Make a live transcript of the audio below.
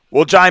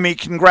Well, Jamie,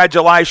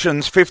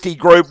 congratulations! 50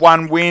 Group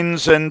 1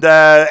 wins and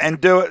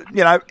do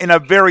it, in a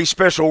very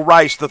special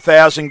race, the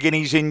 1,000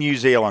 Guineas in New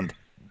Zealand.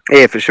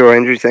 Yeah, for sure,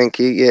 Andrew. Thank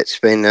you. Yeah, it's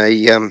been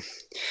a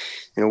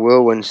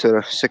whirlwind sort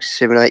of 6,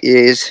 7, 8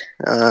 years.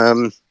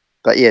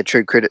 But yeah,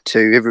 true credit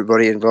to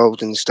everybody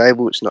involved in the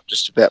stable. It's not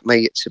just about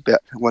me; it's about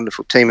a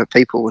wonderful team of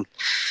people and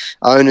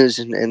owners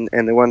and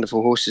the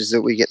wonderful horses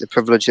that we get the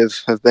privilege of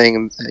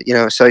being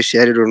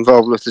associated or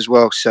involved with as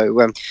well.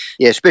 So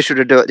yeah, special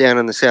to do it down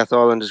in the South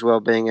Island as well,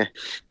 being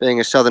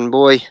a southern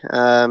boy.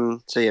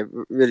 So yeah,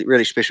 really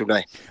really special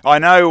day. I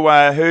know.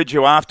 Heard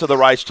you after the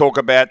race talk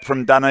about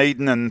from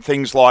Dunedin and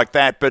things like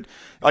that. But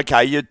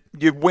okay,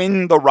 you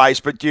win the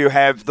race, but you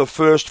have the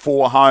first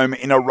 4 home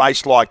in a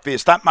race like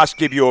this. That must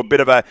give you a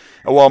bit of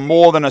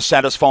more than a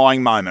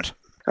satisfying moment.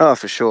 Oh,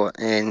 for sure.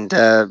 And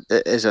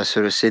as I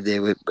sort of said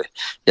there,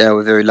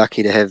 we're very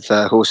lucky to have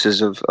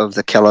horses of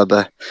the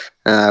calibre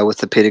with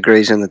the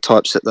pedigrees and the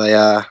types that they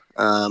are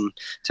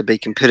to be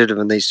competitive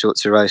in these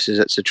sorts of races.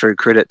 It's a true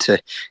credit to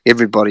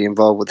everybody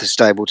involved with the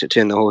stable to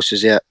turn the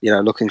horses out,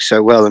 looking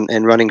so well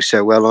and running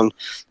so well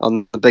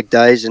on the big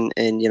days. And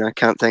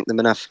can't thank them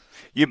enough.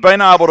 You've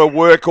been able to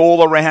work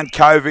all around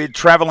COVID,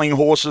 travelling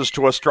horses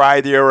to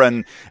Australia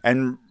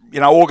and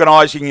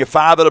organising your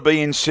father to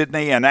be in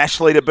Sydney and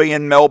Ashley to be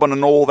in Melbourne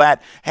and all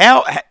that.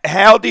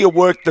 How do you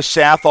work the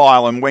South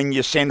Island when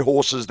you send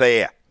horses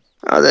there?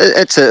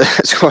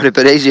 It's quite a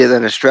bit easier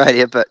than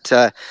Australia, but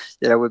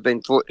we've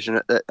been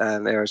fortunate that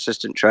our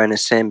assistant trainer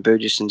Sam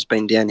Burgessen's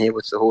been down here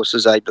with the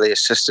horses, ably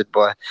assisted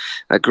by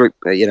a group,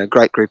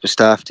 great group of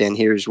staff down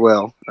here as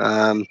well.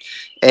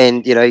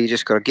 And you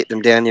just got to get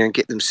them down there and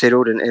get them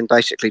settled, and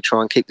basically try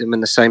and keep them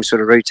in the same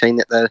sort of routine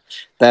that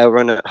they'll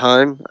run at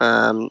home.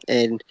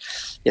 And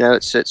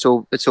it's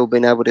all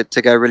been able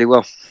to go really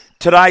well.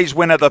 Today's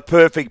winner, the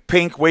Perfect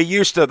Pink. We're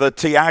used to the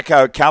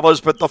Tiako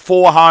colours, but the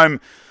 4 home.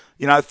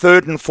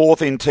 3rd and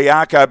 4th in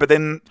Tiako, but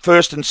then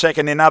 1st and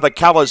 2nd in other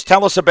colours.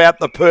 Tell us about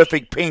the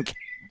Perfect Pink.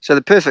 So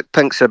the Perfect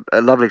Pink's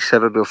a lovely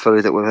Savabeel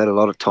filly that we've had a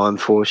lot of time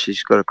for.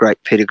 She's got a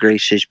great pedigree.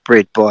 She's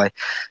bred by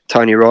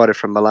Tony Ryder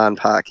from Milan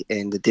Park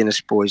and the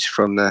Dennis boys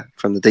from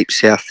the deep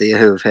south there,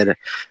 who have had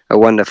a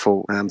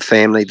wonderful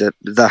family,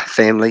 the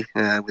family,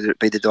 whether it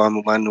be the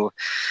Diamond One or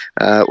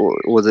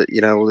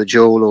the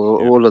Jewel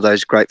or all of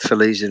those great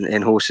fillies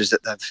and horses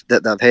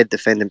that they've had,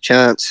 Defend and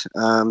Chance.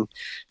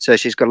 So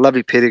she's got a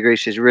lovely pedigree.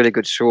 She's a really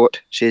good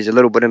sort. She's a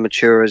little bit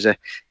immature as a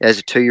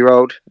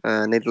 2-year-old.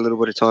 Needed a little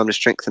bit of time to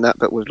strengthen up,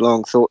 but we've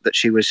long thought that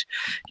she was,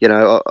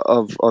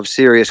 of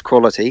serious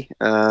quality,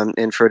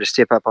 and for her to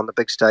step up on the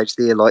big stage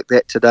there like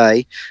that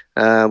today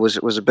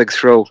was a big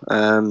thrill.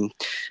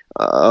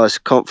 I was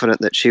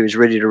confident that she was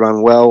ready to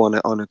run well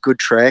on a good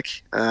track.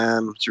 I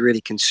was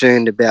really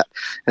concerned about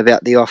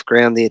the off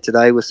ground there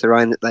today with the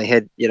rain that they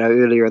had,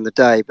 earlier in the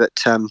day.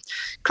 But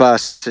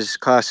class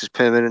is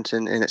permanent,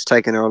 and it's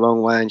taken her a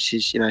long way, and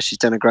she's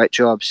done a great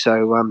job.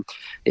 So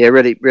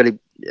really, really.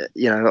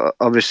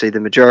 Obviously the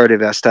majority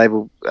of our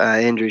stable,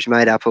 Andrew, is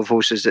made up of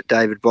horses that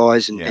David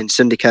buys and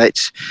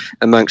syndicates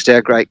amongst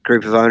our great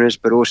group of owners,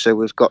 but also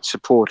we've got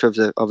support of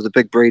the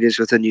big breeders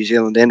within New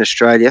Zealand and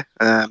Australia.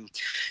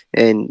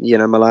 And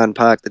Milan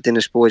Park, the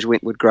Dennis boys,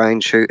 Wentwood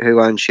Grange, who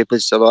own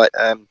Shepherd's Delight.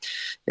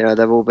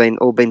 They've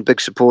all been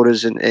big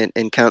supporters,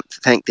 and can't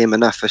thank them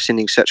enough for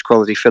sending such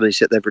quality fillies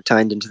that they've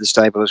retained into the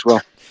stable as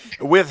well.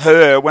 With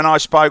her, when I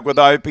spoke with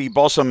Opie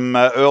Bossum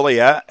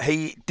earlier,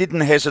 he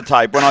didn't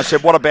hesitate. When I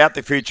said, what about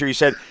the future? He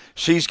said,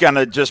 she's going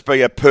to just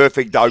be a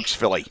perfect Oaks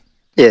filly.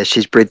 Yeah,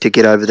 she's bred to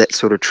get over that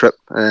sort of trip.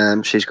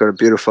 She's got a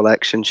beautiful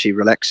action. She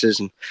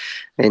relaxes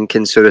and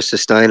can sort of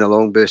sustain a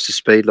long burst of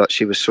speed. Like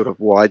she was sort of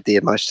wide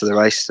there most of the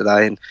race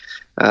today. And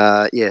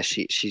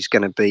she's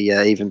going to be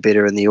even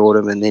better in the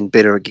autumn, and then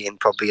better again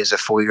probably as a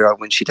 4-year-old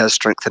when she does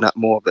strengthen up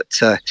more.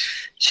 But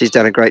she's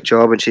done a great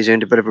job, and she's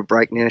earned a bit of a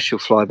break now. She'll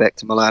fly back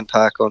to Milan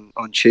Park on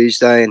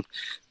Tuesday and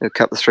a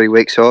couple of 3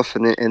 weeks off,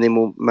 and then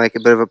we'll make a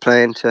bit of a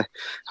plan to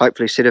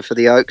hopefully set her for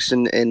the Oaks,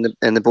 and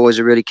the boys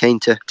are really keen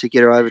to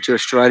get her over to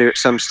Australia at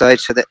some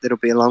stage, so that'll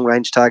be a long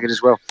range target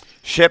as well.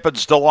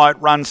 Shepherd's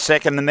Delight runs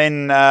 2nd, and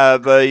then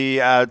the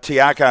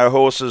Tiako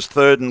horses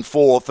 3rd and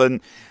 4th, and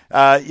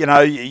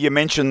you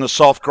mentioned the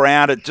soft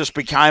ground. It just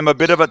became a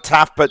bit of a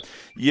tough, but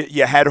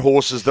you had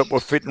horses that were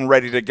fit and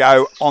ready to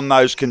go on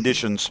those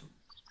conditions.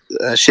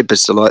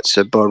 Shepherd's Delight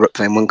by Rip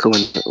Van Winkle,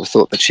 and we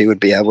thought that she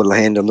would be able to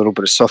handle a little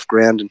bit of soft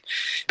ground. And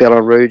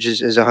Bella Rouge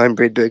is a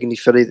homebred Burgundy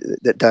filly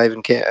that Dave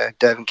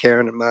and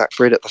Karen and Mark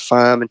bred at the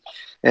farm,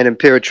 and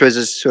Imperatriz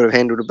has sort of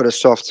handled a bit of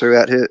soft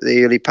throughout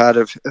the early part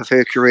of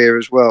her career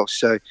as well.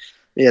 So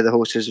yeah, the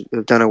horses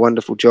have done a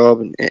wonderful job,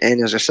 and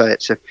as I say,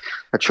 it's a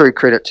true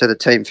credit to the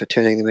team for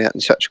turning them out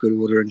in such good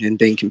order and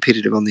being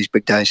competitive on these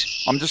big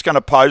days. I'm just going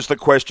to pose the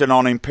question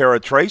on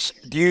Imperatriz.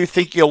 Do you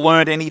think you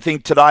learned anything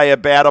today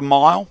about a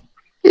mile?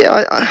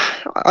 Yeah,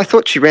 I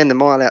thought she ran the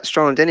mile out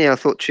strong. Danny, I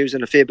thought she was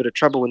in a fair bit of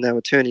trouble when they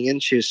were turning in.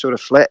 She was sort of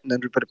flat and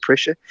under a bit of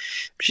pressure.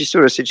 She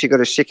sort of said she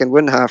got a second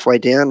win halfway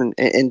down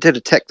and did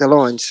attack the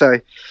line.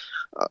 So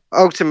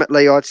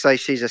ultimately, I'd say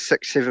she's a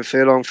 6-7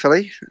 furlong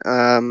filly,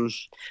 and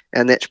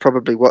that's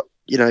probably what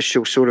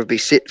she'll sort of be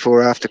set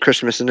for after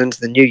Christmas and into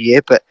the new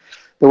year. But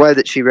the way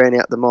that she ran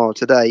out the mile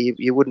today,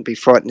 you wouldn't be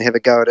frightened to have a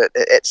go at it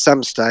at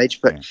some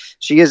stage. But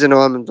she is an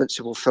I'm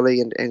Invincible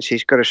filly, and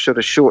she's got a sort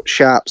of short,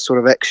 sharp sort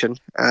of action.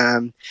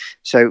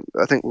 So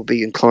I think we'll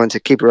be inclined to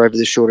keep her over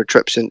the shorter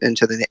trips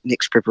into the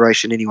next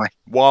preparation anyway.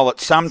 While it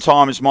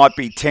sometimes might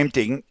be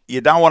tempting,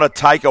 you don't want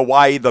to take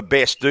away the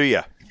best, do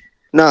you?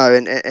 No,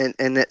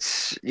 and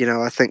that's,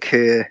 I think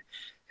her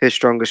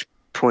strongest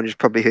point is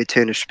probably her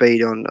turn of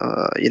speed on,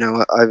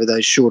 over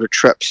those shorter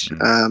trips.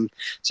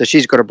 So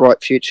she's got a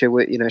bright future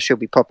where, she'll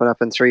be popping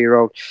up in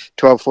 3-year-old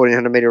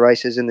 1400 metre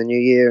races in the new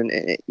year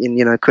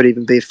and could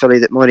even be a filly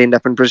that might end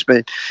up in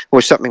Brisbane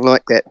or something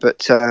like that.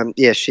 But,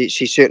 she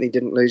certainly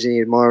didn't lose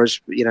any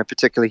admirers,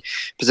 particularly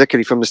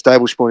from the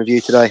stable's point of view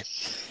today.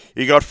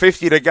 You got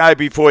 50 to go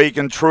before you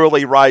can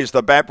truly raise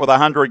the bat with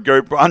 100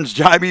 Group 1s,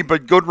 Jamie,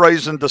 but good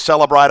reason to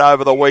celebrate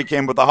over the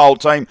weekend with the whole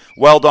team.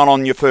 Well done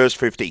on your first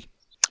 50.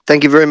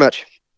 Thank you very much.